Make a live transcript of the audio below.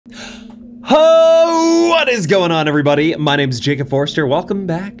Oh, what is going on, everybody? My name is Jacob Forster. Welcome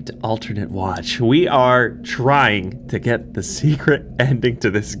back to Alternate Watch. We are trying to get the secret ending to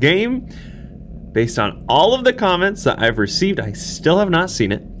this game. Based on all of the comments that I've received, I still have not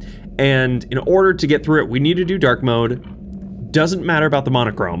seen it. And in order to get through it, we need to do dark mode. Doesn't matter about the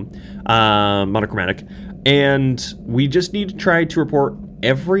monochromatic. And we just need to try to report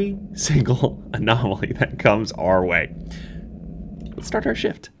every single anomaly that comes our way. Let's start our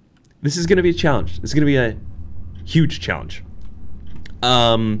shift. This is going to be a challenge. This is going to be a huge challenge.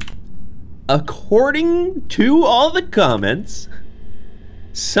 According to all the comments,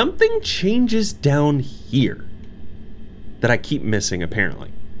 something changes down here that I keep missing,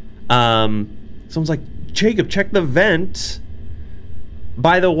 apparently. Someone's like, Jacob, check the vent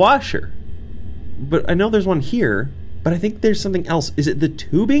by the washer. But I know there's one here, but I think there's something else. Is it the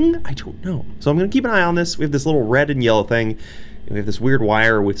tubing? I don't know. So I'm going to keep an eye on this. We have this little red and yellow thing. We have this weird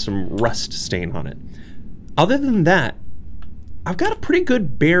wire with some rust stain on it. Other than that, I've got a pretty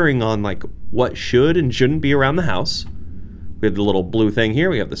good bearing on like what should and shouldn't be around the house. We have the little blue thing here.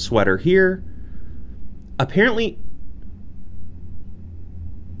 We have the sweater here. Apparently,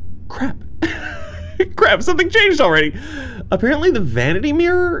 crap. Crap, something changed already. Apparently the vanity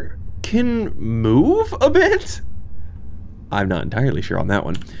mirror can move a bit. I'm not entirely sure on that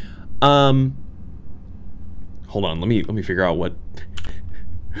one. Hold on, let me figure out what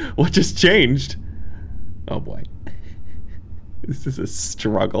just changed. Oh boy. This is a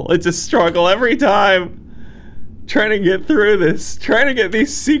struggle. It's a struggle every time. Trying to get through this. Trying to get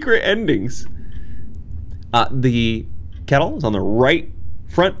these secret endings. The kettle is on the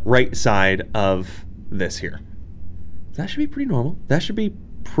front right side of this here. That should be pretty normal. That should be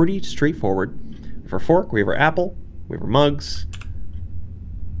pretty straightforward. For fork, we have our apple. We have our mugs.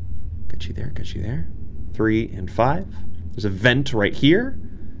 Got you there, got you there. 3 and 5. There's a vent right here,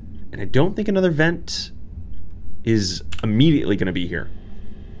 and I don't think another vent is immediately going to be here.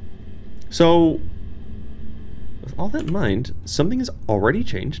 So, with all that in mind, something has already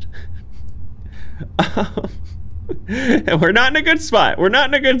changed. And we're not in a good spot. We're not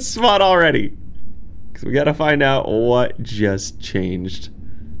in a good spot already. Because we got to find out what just changed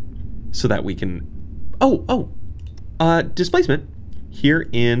so that we can... displacement here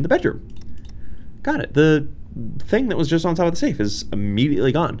in the bedroom. Got it. The thing that was just on top of the safe is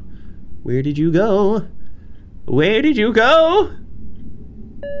immediately gone. Where did you go? Where did you go?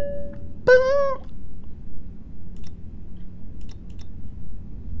 Boom.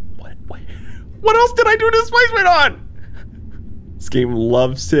 What else did I do displacement on? This game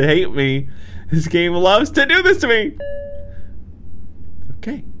loves to hate me. This game loves to do this to me.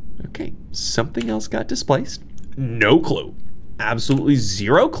 Okay. Something else got displaced. No clue. Absolutely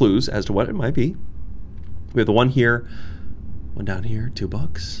zero clues as to what it might be. We have the one here, one down here, 2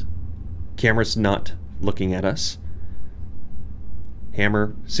 bucks. Camera's not looking at us.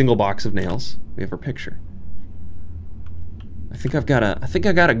 Hammer, single box of nails. We have our picture. I think I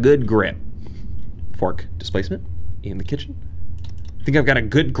got a good grip. Fork displacement in the kitchen. I think I've got a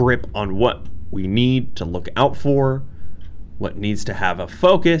good grip on what we need to look out for, what needs to have a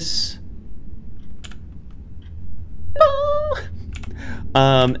focus.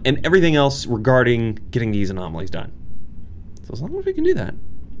 And everything else regarding getting these anomalies done. So as long as we can do that,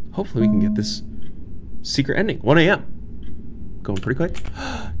 hopefully we can get this secret ending. 1 a.m. Going pretty quick.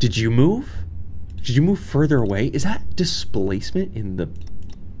 Did you move? Did you move further away? Is that displacement in the...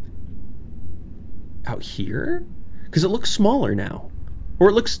 out here? Because it looks smaller now. Or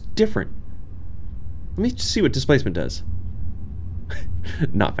it looks different. Let me just see what displacement does.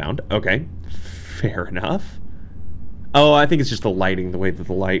 Not found. Okay. Fair enough. Oh, I think it's just the lighting, the way that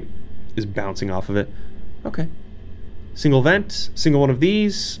the light is bouncing off of it. Okay. Single vent, single one of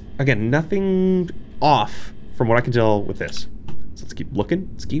these. Again, nothing off from what I can tell with this. So let's keep looking,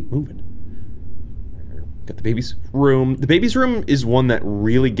 let's keep moving. Got the baby's room. The baby's room is one that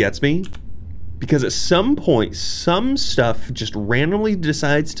really gets me because at some point, some stuff just randomly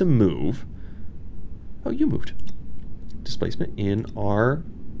decides to move. Oh, you moved. Displacement in our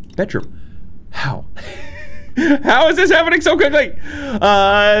bedroom. How? How is this happening so quickly?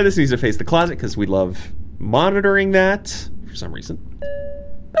 This needs to face the closet because we love monitoring that for some reason.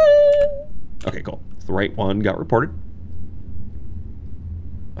 Okay, cool. The right one got reported.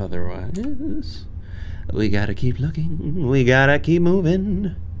 Otherwise, we gotta keep looking. We gotta keep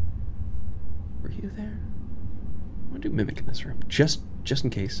moving. Were you there? I want to do mimic in this room, just in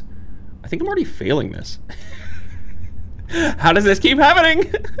case. I think I'm already failing this. How does this keep happening?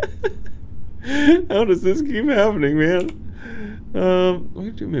 How does this keep happening, man? I'm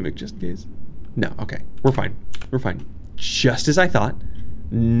gonna do mimic just in case. No, okay. We're fine. We're fine. Just as I thought.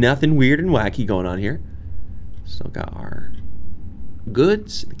 Nothing weird and wacky going on here. Still got our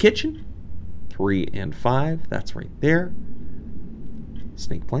goods, the kitchen. 3 and 5, that's right there.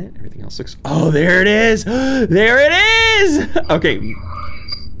 Snake plant, everything else looks... Oh, there it is! There it is! Okay,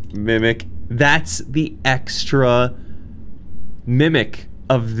 mimic. That's the extra mimic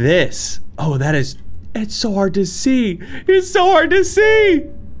of this. Oh, that is... It's so hard to see. It's so hard to see.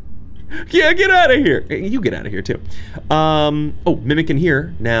 Yeah, get out of here. You get out of here too. Oh, mimic in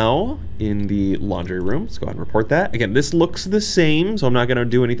here now in the laundry room. Let's go ahead and report that. Again, this looks the same, so I'm not gonna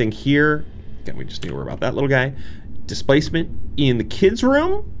do anything here. Again, we just need to worry about that little guy. Displacement in the kids'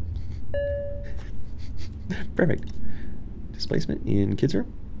 room. Perfect. Displacement in kids'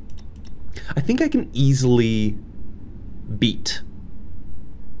 room. I think I can easily beat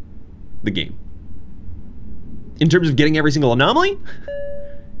the game. In terms of getting every single anomaly?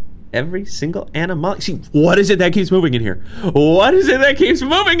 Every single anomaly. See, what is it that keeps moving in here? What is it that keeps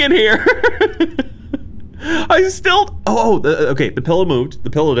moving in here? I still... okay, the pillow moved. The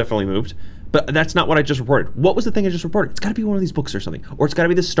pillow definitely moved. But that's not what I just reported. What was the thing I just reported? It's got to be one of these books or something. Or it's got to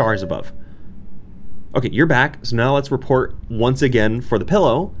be the stars above. Okay, you're back. So now let's report once again for the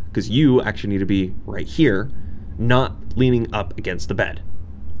pillow, because you actually need to be right here, not leaning up against the bed.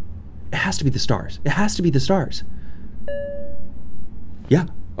 It has to be the stars. It has to be the stars. Yeah,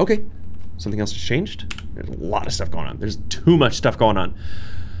 okay. Something else has changed. There's a lot of stuff going on. There's too much stuff going on.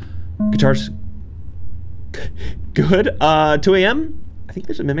 Guitars. Good. 2 a.m. I think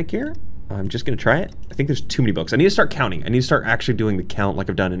there's a mimic here. I'm just gonna try it. I think there's too many books. I need to start counting. I need to start actually doing the count like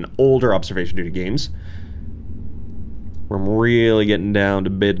I've done in older observation duty games, where I'm really getting down to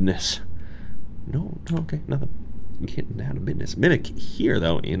business. No, okay, nothing. I'm getting down to business. Mimic here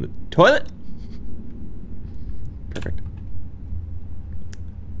though in the toilet. Perfect.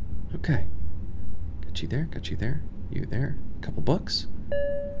 Okay. Got you there. Got you there. You there. A couple books.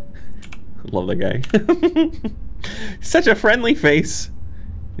 Love that guy. Such a friendly face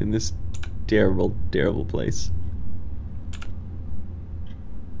in this terrible, terrible place.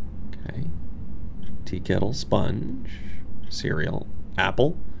 Okay. Tea kettle, sponge, cereal,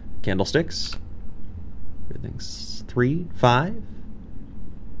 apple, candlesticks. Everything's 3, 5.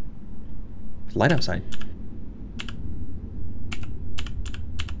 Light outside.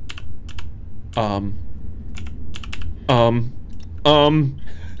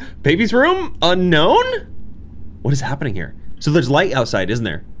 Baby's room? Unknown? What is happening here? So there's light outside, isn't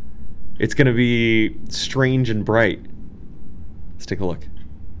there? It's gonna be strange and bright. Let's take a look.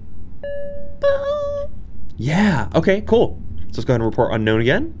 Yeah, okay, cool. So let's go ahead and report unknown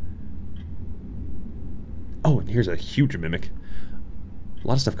again. Oh, and here's a huge mimic. A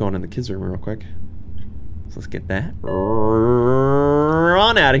lot of stuff going on in the kids' room real quick. So let's get that.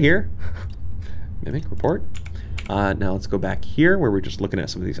 On out of here. Mimic, report. Now let's go back here where we're just looking at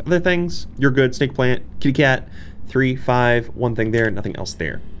some of these other things. You're good, snake plant, kitty cat, 3, 5, one thing there, nothing else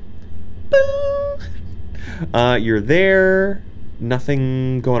there. You're there.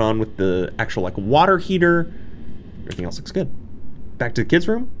 Nothing going on with the actual like water heater. Everything else looks good. Back to the kids'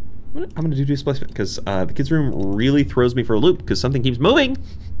 room. I'm gonna do displacement because the kids' room really throws me for a loop because something keeps moving.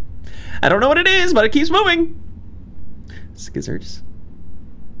 I don't know what it is, but it keeps moving. Skizzards.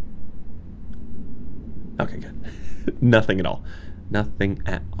 Okay, good. Nothing at all. Nothing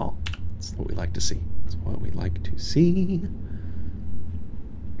at all. That's what we like to see. That's what we like to see.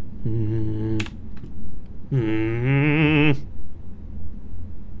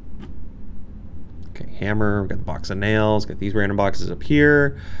 Okay, hammer. We've got the box of nails. Got these random boxes up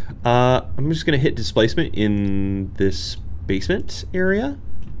here. I'm just gonna hit displacement in this basement area.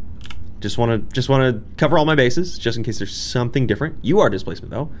 Just wanna cover all my bases, just in case there's something different. You are displacement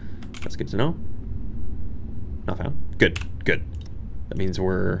though. That's good to know. Not found. Good, good. That means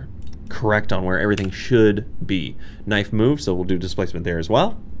we're correct on where everything should be. Knife moved, so we'll do displacement there as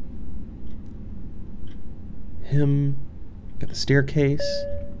well. Him. Got the staircase.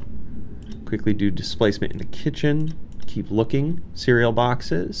 Quickly do displacement in the kitchen. Keep looking. Cereal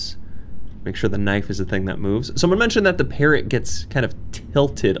boxes. Make sure the knife is the thing that moves. Someone mentioned that the parrot gets kind of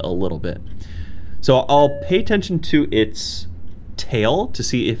tilted a little bit. So I'll pay attention to its tail to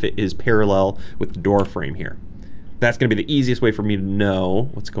see if it is parallel with the door frame here. That's going to be the easiest way for me to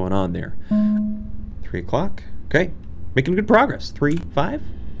know what's going on there. 3 o'clock. Okay. Making good progress. 3, 5.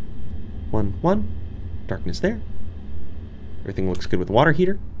 1, 1. Darkness there. Everything looks good with water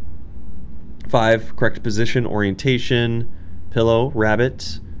heater. 5. Correct position, orientation, pillow,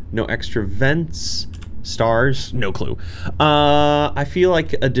 rabbit. No extra vents. Stars. No clue. I feel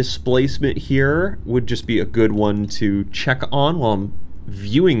like a displacement here would just be a good one to check on while I'm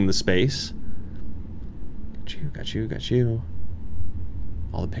viewing the space. Got you, got you, got you.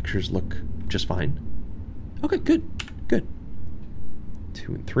 All the pictures look just fine. Okay, good, good.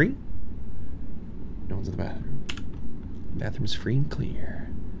 2 and 3. No one's in the bathroom. Bathroom's free and clear.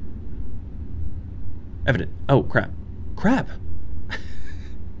 Evident. Oh, crap. Crap!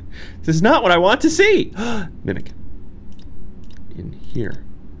 This is not what I want to see! Mimic. In here.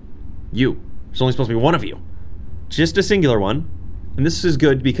 You. There's only supposed to be one of you. Just a singular one. And this is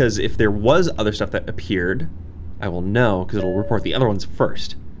good because if there was other stuff that appeared, I will know because it'll report the other ones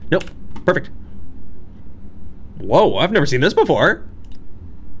first. Nope. Perfect. Whoa, I've never seen this before.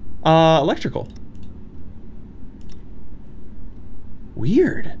 Electrical.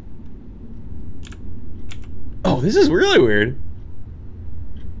 Weird. Oh, this is really weird.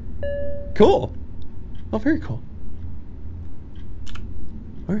 Cool. Oh, very cool.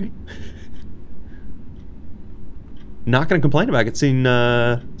 All right. Not gonna complain about getting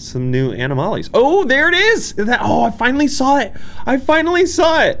some new anomalies. Oh, there it is! Oh, I finally saw it! I finally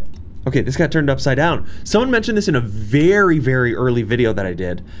saw it! Okay, this got turned upside down. Someone mentioned this in a very, very early video that I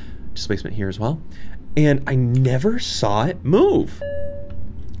did. Displacement here as well. And I never saw it move.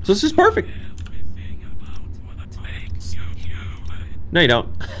 So this is perfect. No, you don't.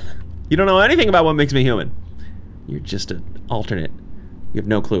 You don't know anything about what makes me human. You're just an alternate. You have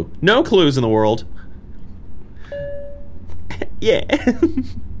no clue. No clues in the world. Yeah.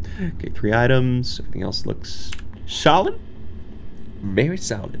 Okay, 3 items. Everything else looks solid. Very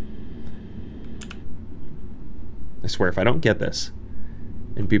solid. I swear, if I don't get this,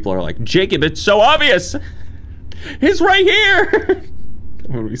 and people are like, Jacob, it's so obvious! It's right here!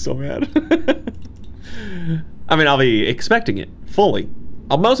 I'm gonna be so mad. I mean, I'll be expecting it fully.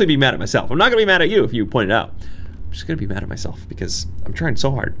 I'll mostly be mad at myself. I'm not gonna be mad at you if you point it out. I'm just gonna be mad at myself because I'm trying so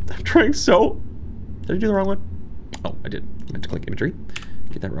hard. I'm trying so... Did I do the wrong one? Oh, I did. I meant to click imagery.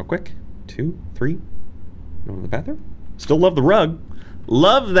 Get that real quick. 2, 3. No one in the bathroom. Still love the rug.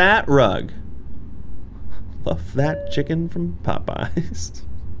 Love that rug. Love that chicken from Popeyes.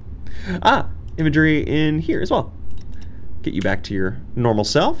 Ah, imagery in here as well. Get you back to your normal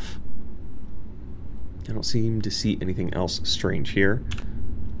self. I don't seem to see anything else strange here.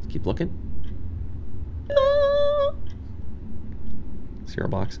 Let's keep looking. 0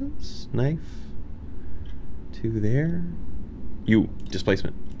 boxes. Knife. 2 there. You.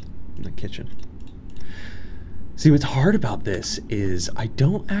 Displacement. In the kitchen. See, what's hard about this is I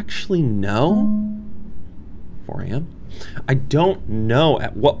don't actually know. 4 a.m. I don't know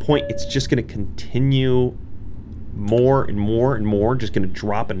at what point it's just going to continue more and more and more, just going to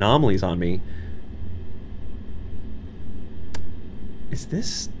drop anomalies on me. Is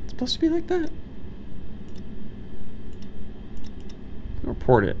this supposed to be like that?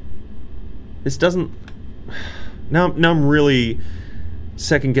 Report it. This doesn't... Now I'm really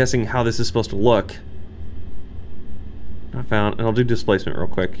second guessing how this is supposed to look. I found, and I'll do displacement real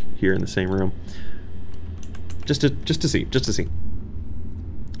quick here in the same room. Just to see.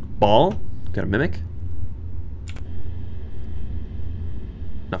 Ball, got a mimic.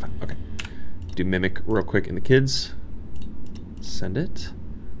 Nothing. Okay. Do mimic real quick in the kids. Send it.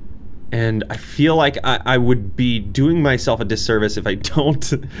 And I feel like I would be doing myself a disservice if I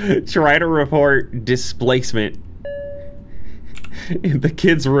don't try to report displacement in the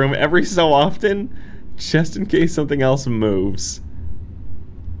kids' room every so often, just in case something else moves.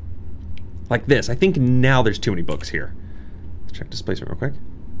 Like this. I think now there's too many books here. Let's check displacement real quick.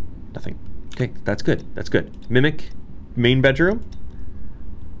 Nothing. Okay, that's good. That's good. Mimic, main bedroom.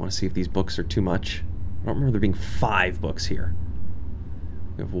 I want to see if these books are too much. I don't remember there being 5 books here.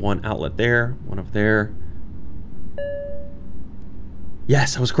 We have 1 outlet there, 1 up there.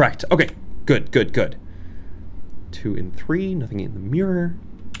 Yes, I was correct. Okay, good, good, good. 2 and 3, nothing in the mirror.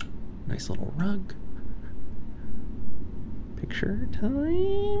 Nice little rug. Picture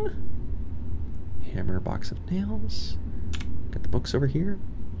time. Hammer, box of nails. Got the books over here.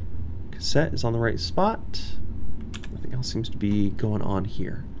 Cassette is on the right spot. Nothing else seems to be going on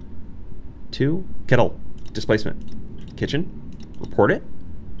here. 2, kettle, displacement. Kitchen, report it.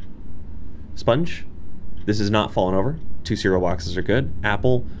 Sponge, this is not falling over. 2 cereal boxes are good.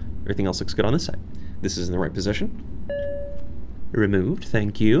 Apple, everything else looks good on this side. This is in the right position. Removed,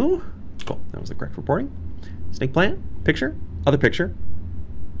 thank you. Cool, that was the correct reporting. Snake plant, picture, other picture.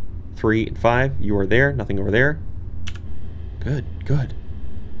 3 and 5, you are there, nothing over there. Good, good.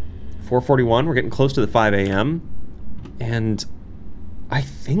 4:41, we're getting close to the 5 a.m. And I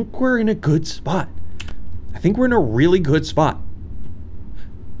think we're in a good spot. I think we're in a really good spot.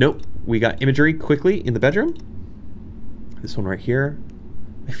 Nope, we got imagery quickly in the bedroom. This one right here.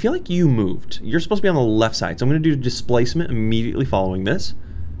 I feel like you moved. You're supposed to be on the left side, so I'm going to do displacement immediately following this.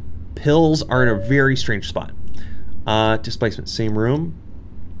 Pills are in a very strange spot. Displacement, same room.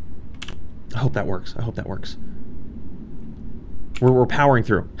 I hope that works. I hope that works. We're powering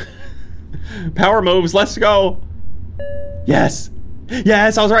through. Power moves. Let's go. Yes.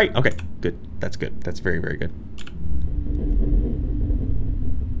 Yes, I was right. Okay, good. That's good. That's very, very good.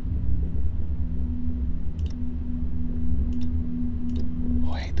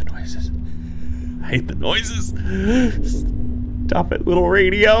 Oh, I hate the noises. I hate the noises. Stop it, little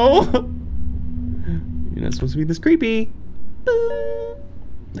radio. You're not supposed to be this creepy.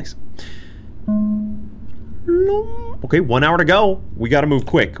 Nice. Okay, 1 hour to go. We gotta move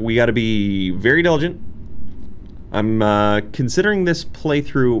quick. We gotta be very diligent. I'm considering this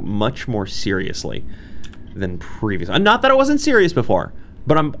playthrough much more seriously than previous. Not that it wasn't serious before,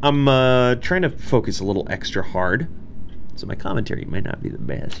 but I'm trying to focus a little extra hard. So my commentary might not be the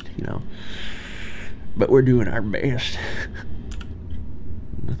best, you know. But we're doing our best.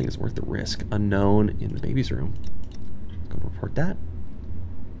 Nothing is worth the risk. Unknown in the baby's room. Let's go report that.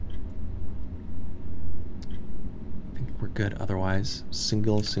 I think we're good otherwise.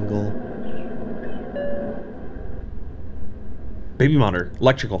 Single. Baby monitor.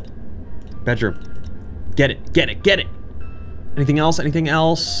 Electrical. Bedroom. Get it. Anything else?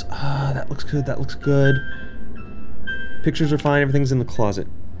 That looks good. Pictures are fine. Everything's in the closet.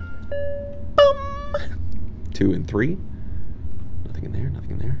 2 and 3. Nothing in there.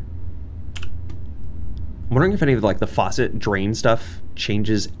 I'm wondering if any of like the faucet drain stuff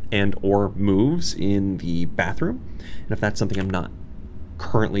changes and or moves in the bathroom, and if that's something I'm not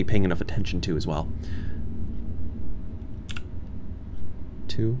currently paying enough attention to as well.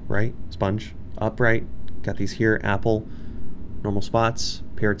 2, right? Sponge. Upright. Got these here. Apple. Normal spots.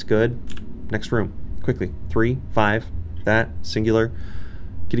 Parrot's good. Next room. Quickly. 3, 5. That. Singular.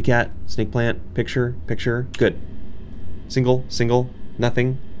 Kitty cat. Snake plant. Picture. Good. Single.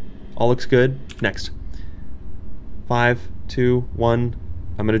 Nothing. All looks good. Next. 5, 2, 1.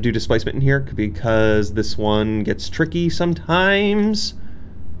 I'm going to do displacement in here because this one gets tricky sometimes.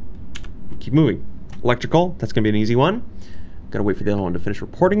 Keep moving. Electrical. That's going to be an easy one. Gotta wait for the other one to finish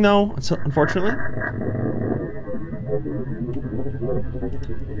reporting though, unfortunately.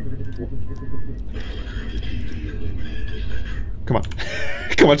 Come on.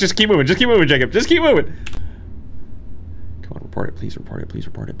 Come on, just keep moving, Jacob. Just keep moving. Come on, report it. Please report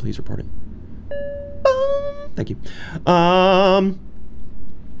it. Thank you. Oh,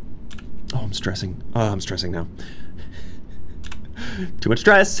 I'm stressing. I'm stressing now. Too much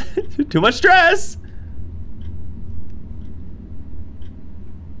stress.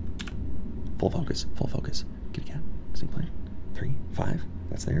 Full focus. Kitty cat. Snake plant. 3, 5.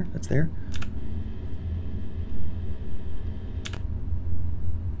 That's there.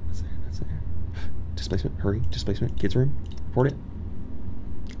 Displacement. Hurry. Displacement. Kids room. Report it.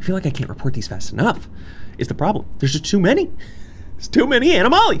 I feel like I can't report these fast enough. Is the problem. There's just too many. There's too many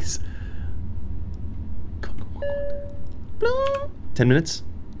anomalies. Go. 10 minutes.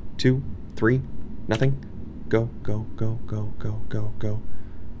 2, 3. Nothing. Go.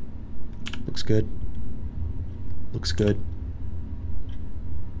 Looks good. Looks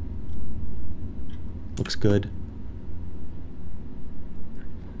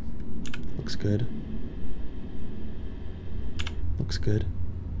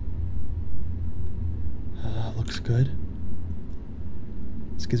good.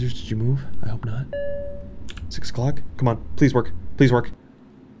 Skizzers, did you move? I hope not. 6 o'clock? Come on, please work.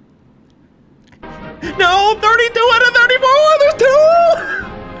 No, 32 out of 34, there's 2!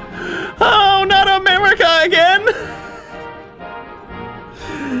 Oh, not America again!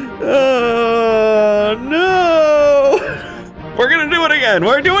 Oh, no! We're gonna do it again!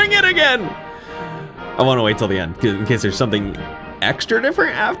 We're doing it again! I want to wait till the end, in case there's something extra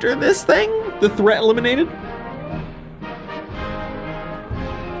different after this thing? The threat eliminated?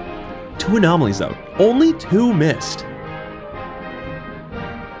 2 anomalies, though. Only 2 missed.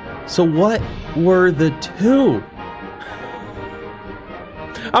 So what were the 2?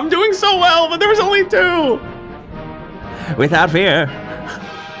 I'm doing so well, but there was only 2. Without fear.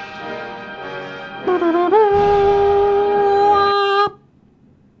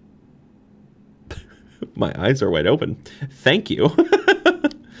 My eyes are wide open. Thank you.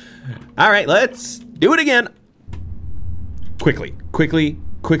 All right, let's do it again. Quickly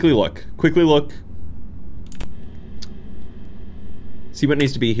look. See what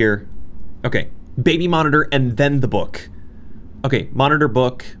needs to be here. Okay, baby monitor and then the book. Okay, monitor,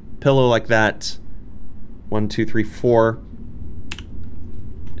 book, pillow like that. 1, 2, 3, 4.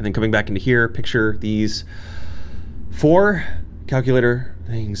 And then coming back into here, picture these 4 calculator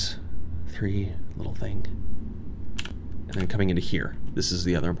things, 3 little thing. And then coming into here. This is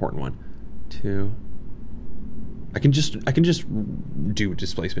the other important one. 2, I can just do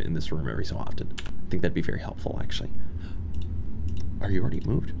displacement in this room every so often. I think that'd be very helpful, actually. Are you already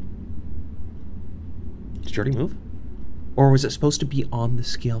moved? Did you already move? Or was it supposed to be on the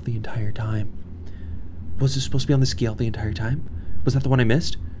scale the entire time? Was it supposed to be on the scale the entire time? Was that the one I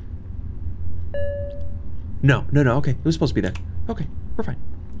missed? No, okay. It was supposed to be there. Okay, we're fine.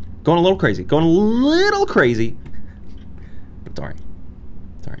 Going a little crazy. Going a little crazy. But it's alright.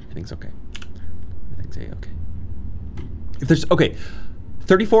 It's alright. Everything's okay. Everything's A-okay. If there's, okay,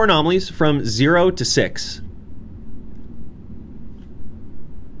 34 anomalies from 0 to 6.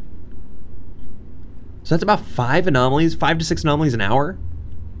 So that's about 5 anomalies, 5 to 6 anomalies an hour.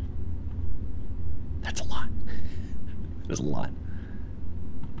 That's a lot. That's a lot.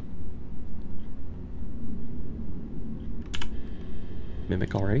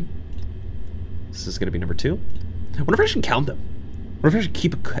 Mimic already. This is going to be number 2. I wonder if I should count them. I wonder if I should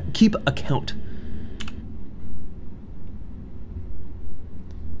keep a count.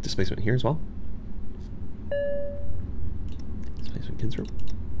 Displacement here as well. Displacement Kinsroom.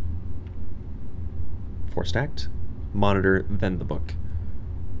 4 stacked. Monitor, then the book.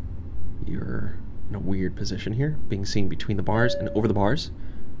 You're in a weird position here, being seen between the bars and over the bars.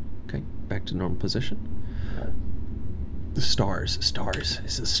 Okay, back to normal position. The stars.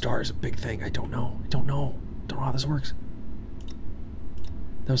 Is the stars a big thing? I don't know. Don't know how this works.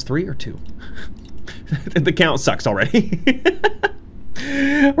 That was 3 or 2? The count sucks already.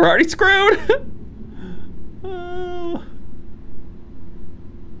 We're already screwed.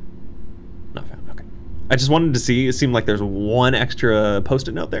 Not found. Okay. I just wanted to see. It seemed like there's one extra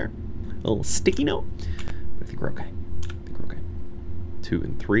post-it note there, a little sticky note. But I think we're okay. 2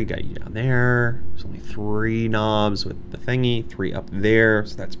 and 3 got you down there. There's only 3 knobs with the thingy. 3 up there,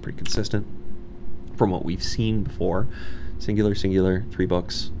 so that's pretty consistent from what we've seen before. Singular, 3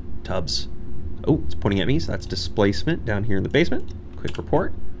 books, tubs. Oh, it's pointing at me, so that's displacement down here in the basement. Quick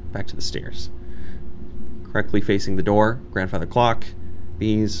report, back to the stairs. Correctly facing the door, grandfather clock.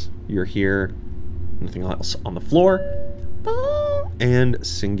 These, you're here, nothing else on the floor. And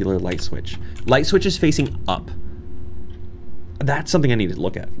singular light switch. Light switch is facing up. That's something I need to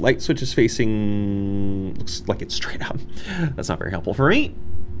look at. Light switch is facing, looks like it's straight up. That's not very helpful for me.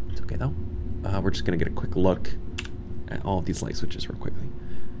 It's okay though. We're just gonna get a quick look at all of these light switches real quickly.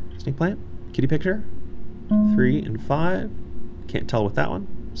 Snake plant, kitty picture, 3 and 5. Can't tell with that one.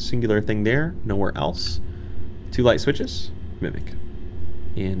 Singular thing there, nowhere else. 2 light switches, mimic.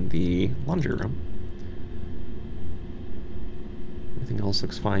 In the laundry room. Everything else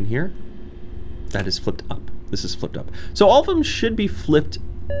looks fine here. That is flipped up. This is flipped up. So all of them should be flipped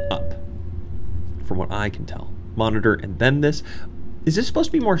up, from what I can tell. Monitor and then this. Is this supposed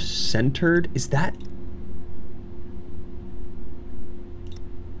to be more centered? Is that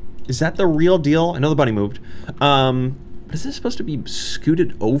the real deal? I know the bunny moved. But is this supposed to be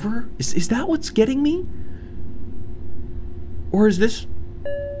scooted over? Is that what's getting me? Or is this...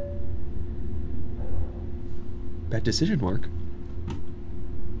 Bad decision, Mark.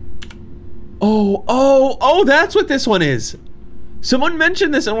 Oh, that's what this one is. Someone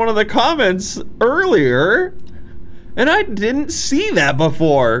mentioned this in one of the comments earlier, and I didn't see that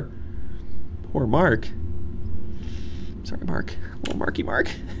before. Poor Mark. Sorry, Mark. Little Marky Mark.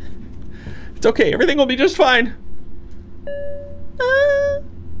 It's okay. Everything will be just fine.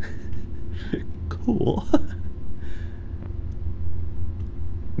 Cool.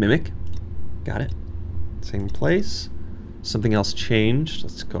 Mimic. Got it. Same place. Something else changed.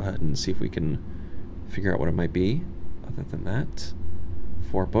 Let's go ahead and see if we can figure out what it might be. Other than that,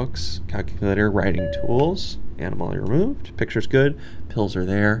 4 books, calculator, writing tools, anomaly removed, picture's good, pills are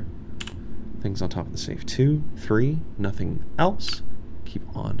there, things on top of the safe. 2, 3, nothing else.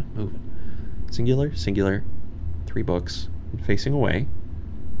 Keep on moving. Singular, 3 books, facing away.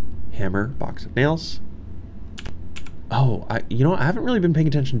 Hammer, box of nails. Oh, you know, I haven't really been paying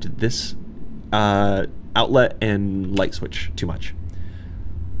attention to this outlet and light switch too much.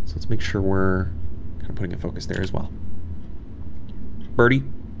 So let's make sure we're kind of putting a focus there as well. Birdie,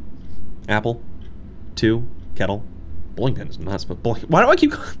 apple, 2, kettle, bowling pin is not supposed. Why do I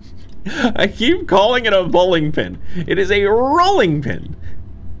keep? I keep calling it a bowling pin. It is a rolling pin.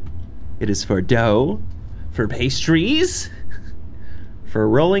 It is for dough, for pastries, for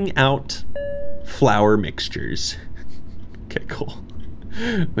rolling out flour mixtures. Okay, cool.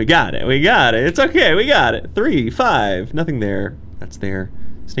 We got it. It's okay. We got it. 3, 5. Nothing there. That's there.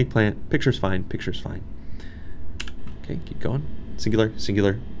 Snake plant. Picture's fine. Okay, keep going.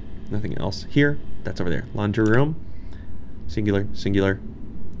 Singular. Nothing else here. That's over there. Laundry room. Singular.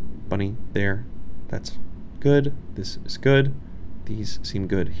 Bunny there. That's good. This is good. These seem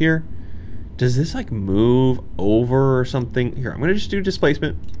good here. Does this like move over or something? Here, I'm gonna just do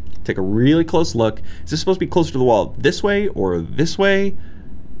displacement. Take a really close look. Is this supposed to be closer to the wall this way or this way?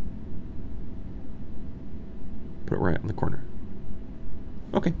 Put it right in the corner.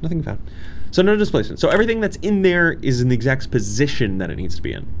 Okay, nothing found. So no displacement. So everything that's in there is in the exact position that it needs to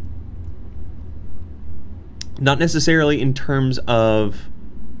be in. Not necessarily in terms of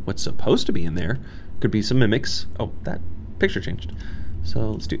what's supposed to be in there. Could be some mimics. Oh, that picture changed.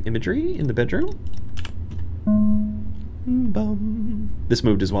 So let's do imagery in the bedroom. This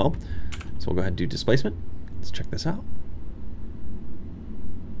moved as well. So we'll go ahead and do displacement. Let's check this out.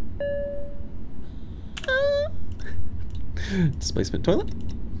 Displacement toilet.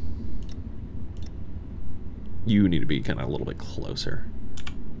 You need to be kind of a little bit closer.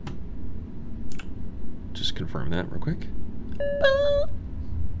 Just confirm that real quick.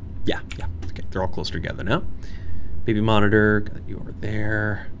 Yeah. Okay, they're all closer together now. Baby monitor, got you over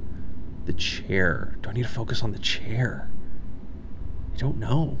there. The chair. Do I need to focus on the chair? I don't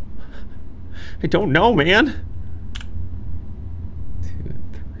know. I don't know, man. 2 and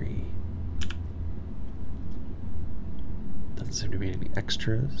 3. Doesn't seem to be any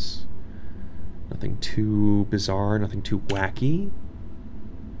extras. Nothing too bizarre, nothing too wacky.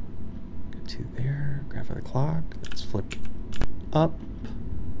 Get 2 there. Graph of the clock. Let's flip up.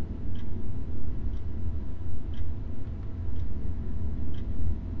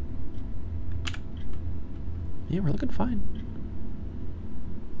 Yeah, we're looking fine.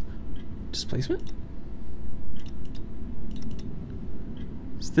 Displacement?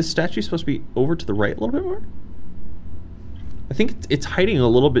 Is this statue supposed to be over to the right a little bit more? I think it's hiding a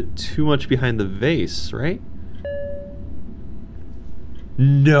little bit too much behind the vase, right?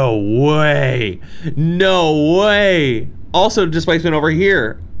 No way! No way! Also displacement over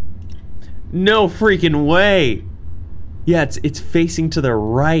here. No freaking way! Yeah, it's facing to the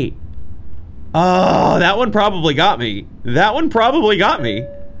right. Oh, that one probably got me. That one probably got me.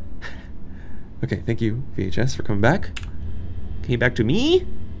 Okay, thank you, VHS, for coming back. Came back to me.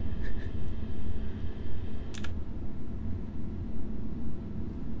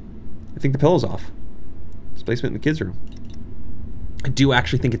 I think the pillow's off. Displacement in the kids' room. I do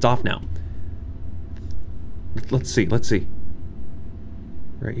actually think it's off now. Let's see, let's see.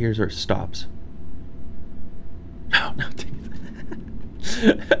 Right here's where it stops. Oh, no, dang it.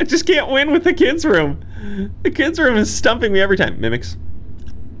 I just can't win with the kids' room. The kids' room is stumping me every time. Mimics.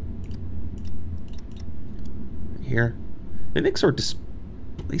 Here. Mimics or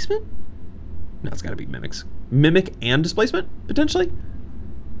displacement? No, it's gotta be mimics. Mimic and displacement, potentially?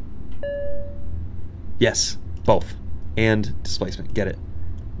 Yes, both. And displacement. Get it.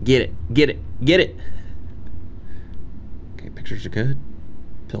 Get it. Get it. Get it. Okay, pictures are good.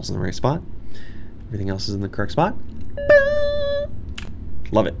 Pills in the right spot. Everything else is in the correct spot.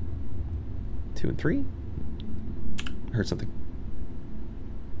 Love it. 2 and 3. I heard something.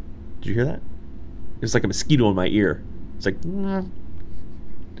 Did you hear that? It was like a mosquito in my ear. It's like...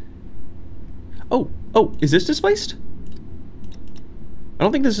 Oh, is this displaced? I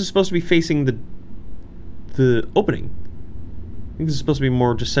don't think this is supposed to be facing the opening. I think this is supposed to be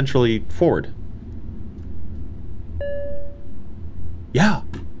more just centrally forward. Yeah.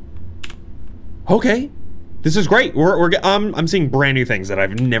 Okay. This is great. I'm seeing brand new things that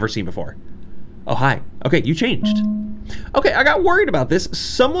I've never seen before. Oh, hi. Okay, you changed. Okay, I got worried about this.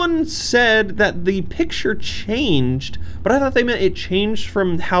 Someone said that the picture changed, but I thought they meant it changed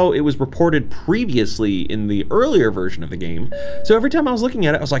from how it was reported previously in the earlier version of the game. So every time I was looking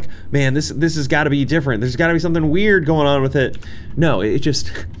at it, I was like, man, this has got to be different. There's got to be something weird going on with it. No,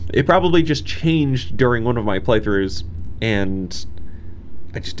 it probably just changed during one of my playthroughs, and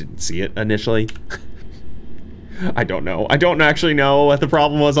I just didn't see it initially. I don't know. I don't actually know what the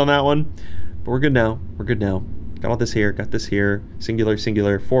problem was on that one. But we're good now. We're good now. Got all this here. Got this here. Singular,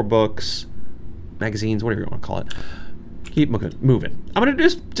 singular. 4 books. Magazines. Whatever you want to call it. Keep moving. I'm going to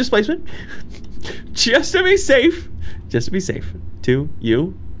do displacement. Just to be safe. Just to be safe. 2.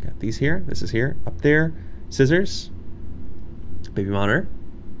 You. Got these here. This is here. Up there. Scissors. Baby monitor.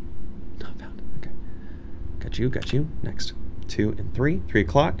 Not found. Okay. Got you. Got you. Next. 2 and 3. 3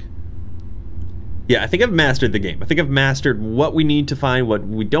 o'clock. Yeah, I think I've mastered the game. I think I've mastered what we need to find, what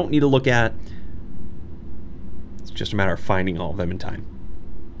we don't need to look at. It's just a matter of finding all of them in time.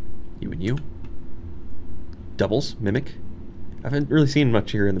 You and you. Doubles, mimic. I haven't really seen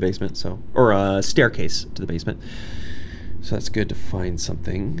much here in the basement, so... Or a staircase to the basement. So that's good to find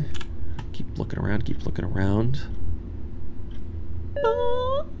something. Keep looking around, keep looking around.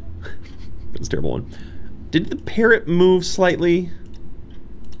 That was a terrible one. Did the parrot move slightly?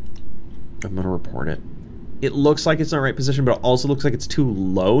 I'm gonna report it. It looks like it's in the right position, but it also looks like it's too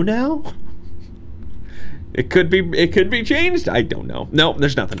low now. It could be changed. I don't know. No,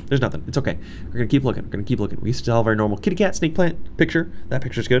 there's nothing. There's nothing. It's okay. We're gonna keep looking. We're gonna keep looking. We still have our normal kitty cat snake plant picture. That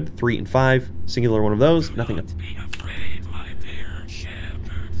picture's good. 3 and 5. Singular one of those. Nothing. Don't be afraid, my dear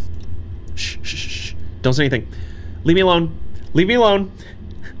shepherd. Shh, shh, shh, shh. Don't say anything. Leave me alone. Leave me alone.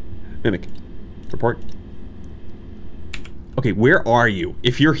 Mimic. Report. Okay, where are you?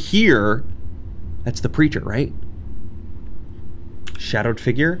 If you're here, that's the preacher, right? Shadowed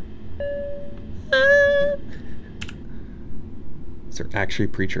figure. Is there actually a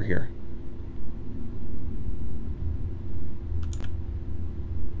preacher here?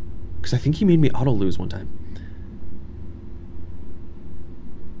 Because I think he made me auto lose one time.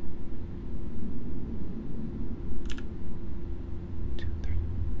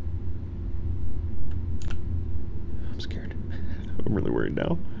 I'm scared. I'm really worried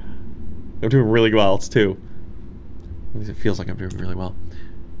now. I'm doing really well, it's 2. At least it feels like I'm doing really well.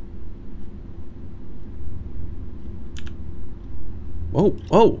 Whoa,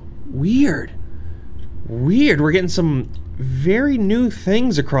 whoa, weird. Weird, we're getting some very new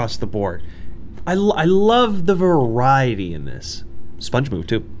things across the board. I love the variety in this. Sponge move,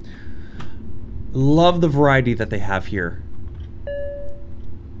 too. Love the variety that they have here.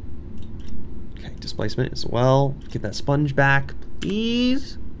 Okay, displacement as well. Get that sponge back,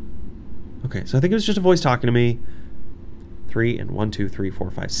 please. Okay, so I think it was just a voice talking to me. 3 and 1, 2, 3,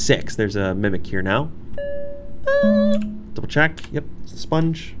 4, 5, 6. There's a mimic here now. Double check. Yep, it's the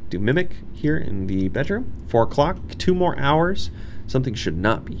sponge. Do mimic here in the bedroom. 4 o'clock. 2 more hours. Something should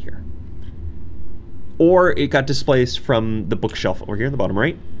not be here. Or it got displaced from the bookshelf over here in the bottom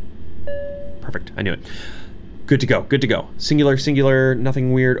right. Perfect. I knew it. Good to go. Good to go. Singular, singular.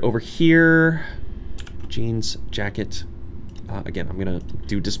 Nothing weird over here. Jeans, jacket. Again, I'm going to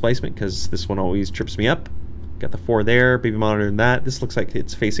do displacement because this one always trips me up. Got the 4 there, baby monitor and that. This looks like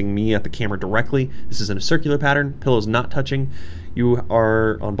it's facing me at the camera directly. This is in a circular pattern. Pillow's not touching. You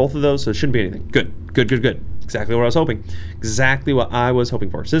are on both of those, so it shouldn't be anything. Good, good, good, good. Exactly what I was hoping. Exactly what I was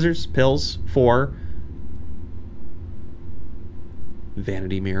hoping for. Scissors, pills, 4.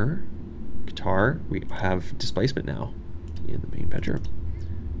 Vanity mirror. Guitar. We have displacement now in the main bedroom.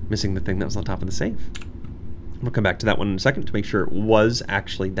 Missing the thing that was on top of the safe. I'm gonna come back to that one in a second to make sure it was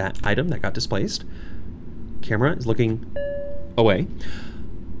actually that item that got displaced. Camera is looking away.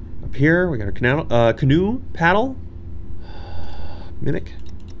 Up here, we got our canoe paddle. Mimic.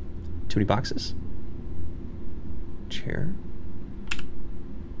 Too many boxes. Chair.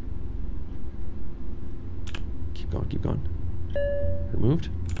 Keep going, keep going. Removed.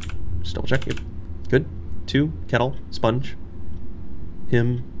 Just double check. Yep. Good. 2, kettle, sponge.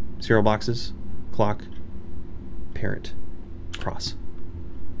 Him, 0 boxes. Clock. Parrot. Cross.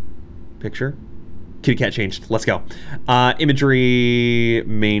 Picture. Kitty cat changed. Let's go. Imagery,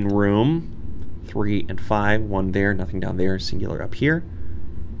 main room. 3 and 5. 1 there, nothing down there. Singular up here.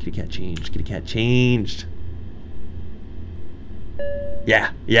 Kitty cat changed. Kitty cat changed.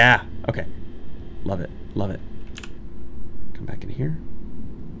 Yeah, yeah. Okay. Love it. Love it. Come back in here.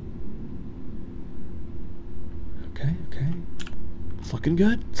 Okay, okay. It's looking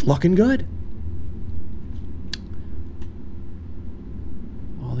good. It's looking good.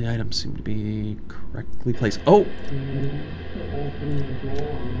 All the items seem to be correctly placed. Oh!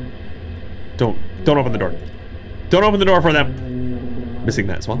 Don't open the door. Don't open the door for them. Missing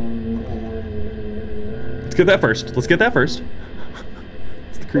that as well. Let's get that first. Let's get that first.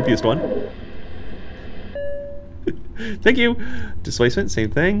 It's the creepiest one. Thank you. Displacement,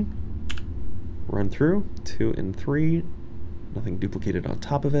 same thing. Run through. 2 and 3. Nothing duplicated on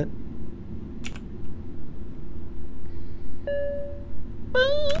top of it.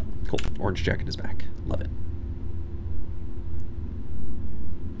 Cool. Orange jacket is back. Love it.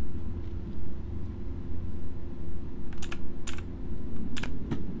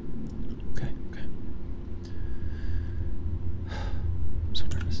 Okay, okay. I'm so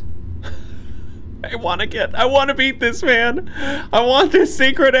nervous. I want to beat this, man. I want this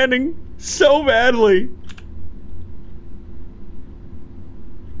secret ending so badly.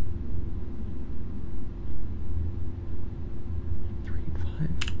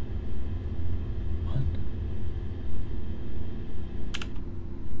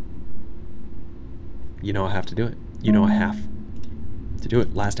 You know I have to do it. You know I have to do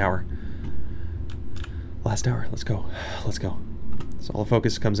it. Last hour. Last hour. Let's go. Let's go. So all the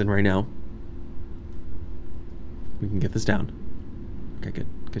focus comes in right now. We can get this down. Okay, good.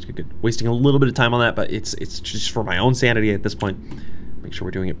 Good, good, good. Wasting a little bit of time on that, but it's just for my own sanity at this point. Make sure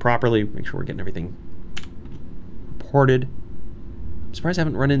we're doing it properly. Make sure we're getting everything reported. I'm surprised I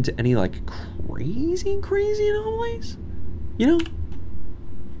haven't run into any, like, crazy anomalies. You know?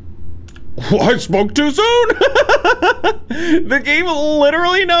 I spoke too soon! The game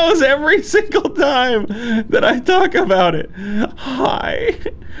literally knows every single time that I talk about it. Hi.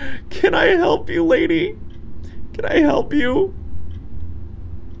 Can I help you, lady? Can I help you?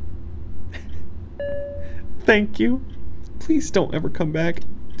 Thank you. Please don't ever come back.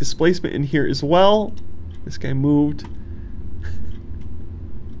 Displacement in here as well. This guy moved.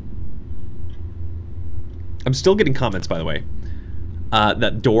 I'm still getting comments, by the way.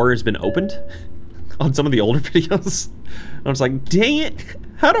 That door has been opened on some of the older videos. I was like, dang it.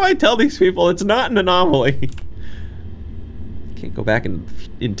 How do I tell these people it's not an anomaly? Can't go back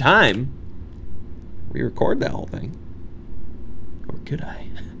in time. Re-record that whole thing. Or could I?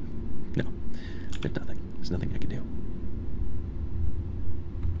 No, there's nothing. There's nothing I can do.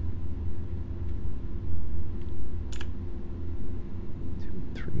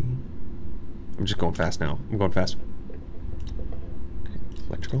 I'm just going fast now. I'm going fast. Okay,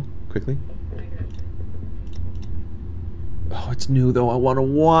 electrical, quickly. Oh, it's new though. I want to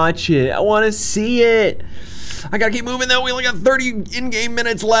watch it. I want to see it. I gotta keep moving though. We only got 30 in-game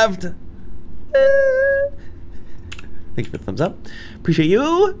minutes left. Thank you for the thumbs up. Appreciate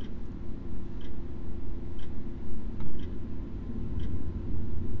you.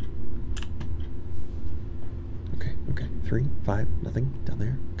 Okay, okay. 3, 5, nothing down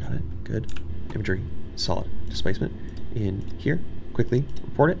there. Got it. Good. Imagery, solid. Displacement in here. Quickly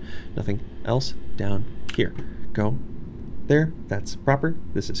report it. Nothing else down here. Go there. That's proper.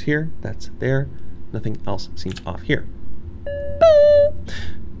 This is here. That's there. Nothing else seems off here.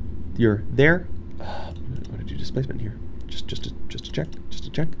 You're there. What did you displacement here? Just to check. Just to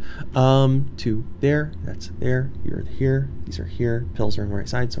check. To there. That's there. You're here. These are here. Pills are on the right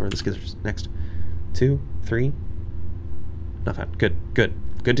side. So are the skizzers. Next. 2, 3. Not found. Good. Good.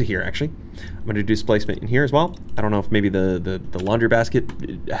 Good to hear, actually. I'm going to do displacement in here as well. I don't know if maybe the laundry basket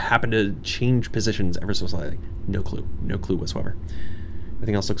happened to change positions ever so slightly. No clue. No clue whatsoever.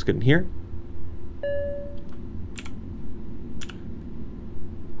 Everything else looks good in here.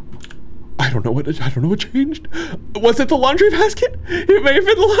 I don't know what changed. Was it the laundry basket? It may have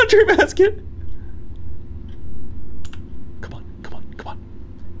been the laundry basket. Come on, come on, come on.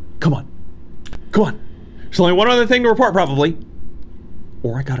 Come on. Come on. There's only one other thing to report, probably.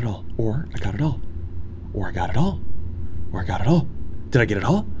 Or I got it all. Or I got it all. Or I got it all. Or I got it all. Did I get it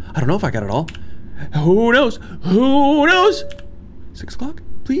all? I don't know if I got it all. Who knows? Who knows? 6 o'clock?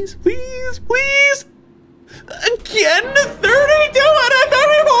 Please, please, please. Again, 32 out of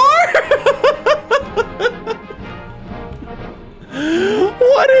 34?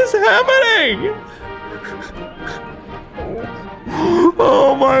 What is happening?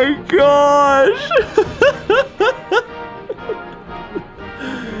 Oh my gosh.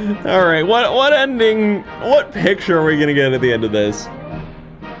 All right, what ending, what picture are we gonna get at the end of this?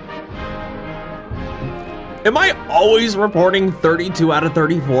 Am I always reporting 32 out of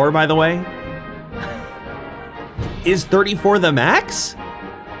 34, by the way? Is 34 the max?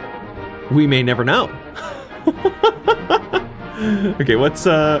 We may never know. Okay, what's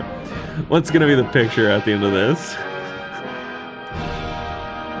gonna be the picture at the end of this?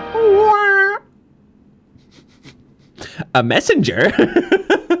 A messenger?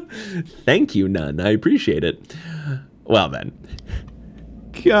 Thank you, none. I appreciate it. Well then.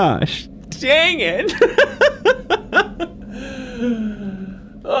 Gosh, dang it.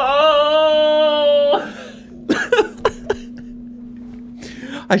 Oh.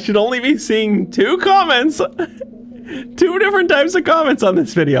 I should only be seeing 2 comments. 2 different types of comments on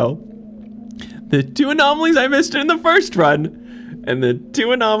this video. The 2 anomalies I missed in the first run, and the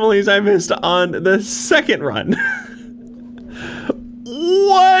 2 anomalies I missed on the second run.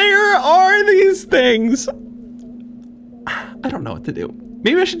 Where are these things? I don't know what to do.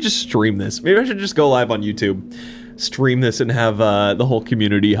 Maybe I should just stream this. Maybe I should just go live on YouTube, stream this, and have the whole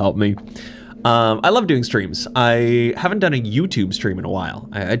community help me. I love doing streams. I haven't done a YouTube stream in a while.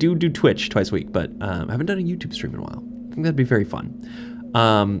 I do Twitch twice a week, but I haven't done a YouTube stream in a while. I think that'd be very fun.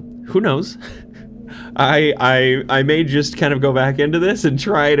 Who knows? I may just kind of go back into this and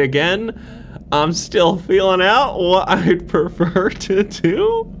try it again. I'm still feeling out what I'd prefer to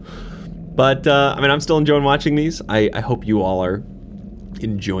do. But, I mean, I'm still enjoying watching these. I hope you all are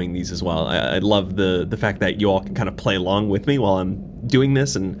enjoying these as well. I love the fact that you all can kind of play along with me while I'm doing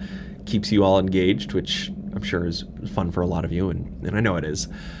this and keeps you all engaged, which I'm sure is fun for a lot of you, and I know it is.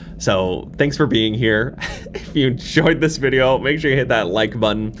 So, thanks for being here. If you enjoyed this video, make sure you hit that like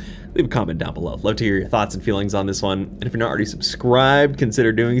button. Leave a comment down below. Love to hear your thoughts and feelings on this one. And if you're not already subscribed,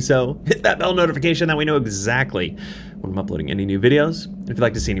 consider doing so. Hit that bell notification, that we know exactly when I'm uploading any new videos. If you'd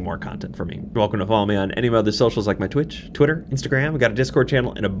like to see any more content from me, you're welcome to follow me on any of my other socials like my Twitch, Twitter, Instagram. I got a Discord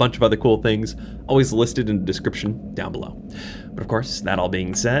channel and a bunch of other cool things, always listed in the description down below. But of course, that all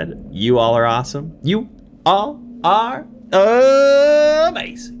being said, you all are awesome. You all are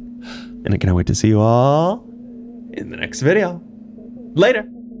amazing. And I cannot wait to see you all in the next video. Later.